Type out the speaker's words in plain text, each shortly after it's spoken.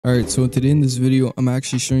Alright, so today in this video, I'm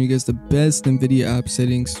actually showing you guys the best NVIDIA app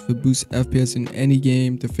settings to boost FPS in any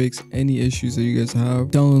game to fix any issues that you guys have.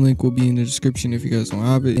 Download link will be in the description if you guys don't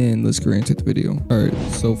have it, and let's get right into the video. Alright,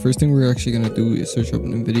 so first thing we're actually going to do is search up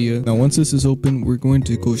NVIDIA. Now once this is open, we're going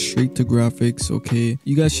to go straight to graphics, okay?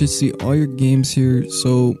 You guys should see all your games here.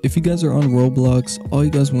 So if you guys are on Roblox, all you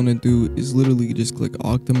guys want to do is literally just click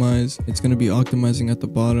optimize. It's going to be optimizing at the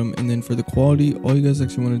bottom, and then for the quality, all you guys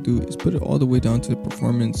actually want to do is put it all the way down to the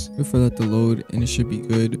performance. Wait for that to load and it should be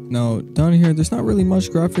good. Now down here, there's not really much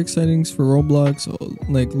graphic settings for Roblox,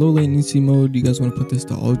 like low latency mode. You guys want to put this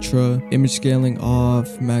to ultra, image scaling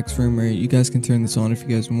off, max frame rate. You guys can turn this on if you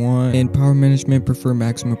guys want, and power management, prefer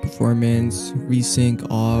maximum performance, resync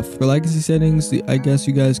off. For legacy settings, I guess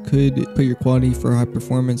you guys could put your quality for high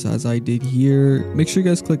performance as I did here. Make sure you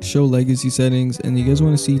guys click show legacy settings, and you guys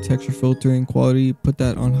want to see texture filtering quality, put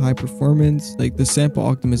that on high performance. Like the sample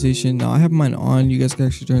optimization, now I have mine on. You guys can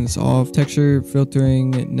actually turn this off. Texture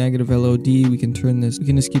filtering, negative LOD, we can turn this, we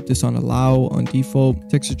can just keep this on allow on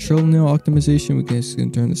default. Texture thumbnail optimization, we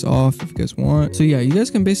can turn this off if you guys want. So yeah, you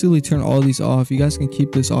guys can basically turn all these off. You guys can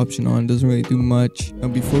keep this option on, doesn't really do much. Now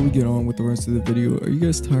before we get on with the rest of the video, are you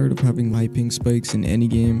guys tired of having high ping spikes in any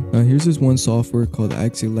game? Now here's this one software called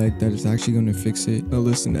Exit Lag that is actually going to fix it. Now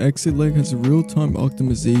listen, Exit Lag has a real-time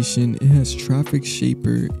optimization, it has traffic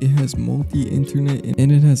shaper, it has multi-internet,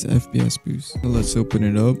 and it has FPS boost. Now let's open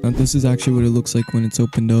it up. Now this is actually what it looks like when it's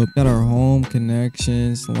opened up. Got our home,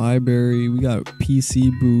 connections, library, we got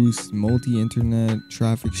PC boost, multi-internet,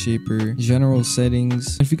 traffic shaper, general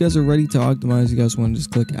settings. If you guys are ready to optimize, you guys want to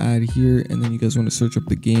just click add here, and then you guys want to search up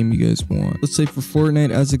the game you guys want. Let's say for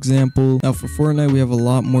Fortnite as example. Now for Fortnite, we have a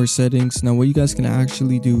lot more settings. Now what you guys can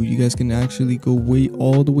actually do, you guys can actually go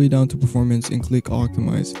all the way down to performance and click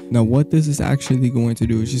optimize. Now what this is actually going to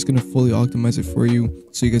do is just going to fully optimize it for you,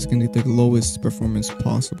 so you guys can get the lowest performance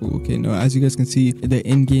possible. Okay, now as you guys can see, the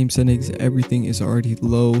in-game settings, everything is already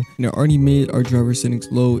low, and it already made our driver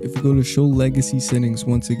settings low. If we go to show legacy settings,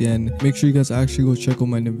 once again, make sure you guys actually go check out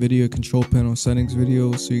my NVIDIA control panel settings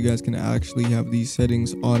video, so you guys can actually have these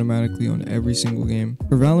settings automatically on every single game.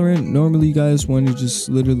 For Valorant, normally you guys want to just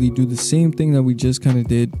literally do the same thing that we just kind of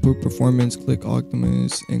did, put performance, click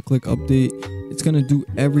optimize, and click update. It's gonna do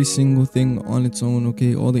every single thing on its own.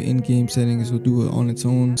 Okay, all the in-game settings will do it on its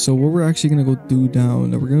own. So what we're actually gonna go do now,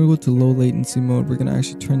 we're gonna go to low latency mode. We're gonna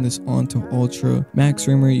actually turn this on to ultra. Max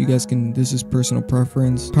frame rate, you guys can, this is personal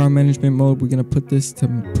preference. Power management mode, we're gonna put this to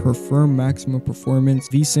prefer maximum performance.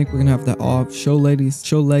 VSync, we're gonna have that off. Show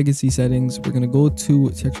legacy settings, we're gonna go to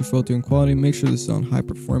texture filtering quality. Make sure this is on high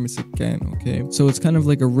performance again. Okay, so it's kind of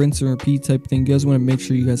like a rinse and repeat type thing. You guys want to make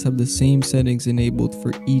sure you guys have the same settings enabled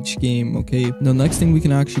for each game. Okay, now next thing we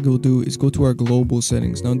can actually go do is go to our global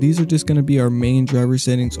settings. Now these are just going to be our main driver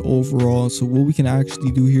settings overall. So what we can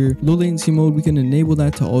actually do here, low latency mode, we can enable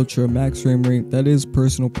that to ultra. Max frame rate, that is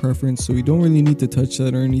personal preference, so we don't really need to touch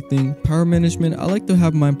that or anything. Power management, I like to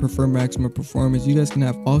have mine prefer maximum performance. You guys can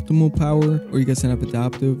have optimal power, or you guys can have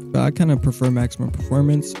adaptive, but I kind of prefer maximum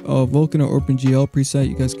performance. Vulkan or OpenGL preset,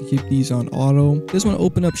 you guys can keep these on auto. Just want to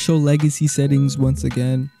open up show legacy settings once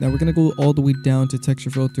again. Now we're going to go all the way down to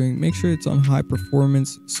texture filtering. Make sure it's on high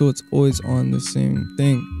performance, so it's always on the same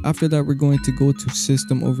thing. After that, we're going to go to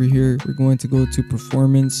system over here. We're going to go to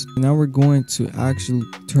performance. Now we're going to actually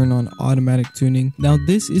turn on automatic tuning. Now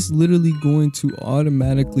this is literally going to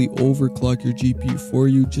automatically overclock your GPU for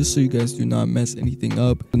you, just so you guys do not mess anything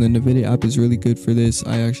up. And the NVIDIA app is really good for this.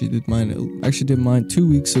 I actually did mine 2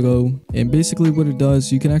 weeks ago, and basically what it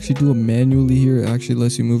does, you can actually do it manually here. It actually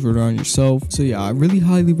lets you move it around yourself. So yeah, I really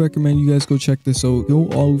highly recommend you guys go check this out. Go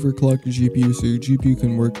overclock your GPU so your GPU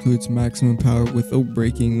can work to its maximum power without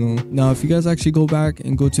breaking them. Now if you guys actually go back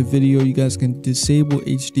and go to video, you guys can disable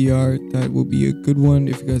HDR. That will be a good one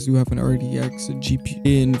if you guys do have an RTX GPU.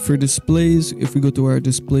 And for displays, if we go to our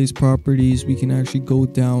displays properties, we can actually go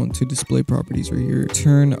down to display properties right here,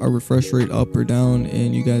 turn our refresh rate up or down,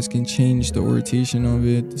 and you guys can change the rotation of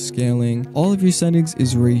it, the scaling. All of your settings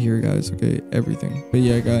is right here, guys. Okay, everything. But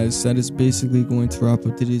yeah guys, that is basically going to wrap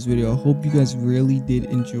up today's video. I hope you guys really did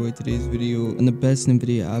enjoy today's video and the best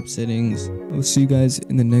NVIDIA app settings. I'll see you guys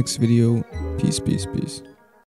in the next video. Peace.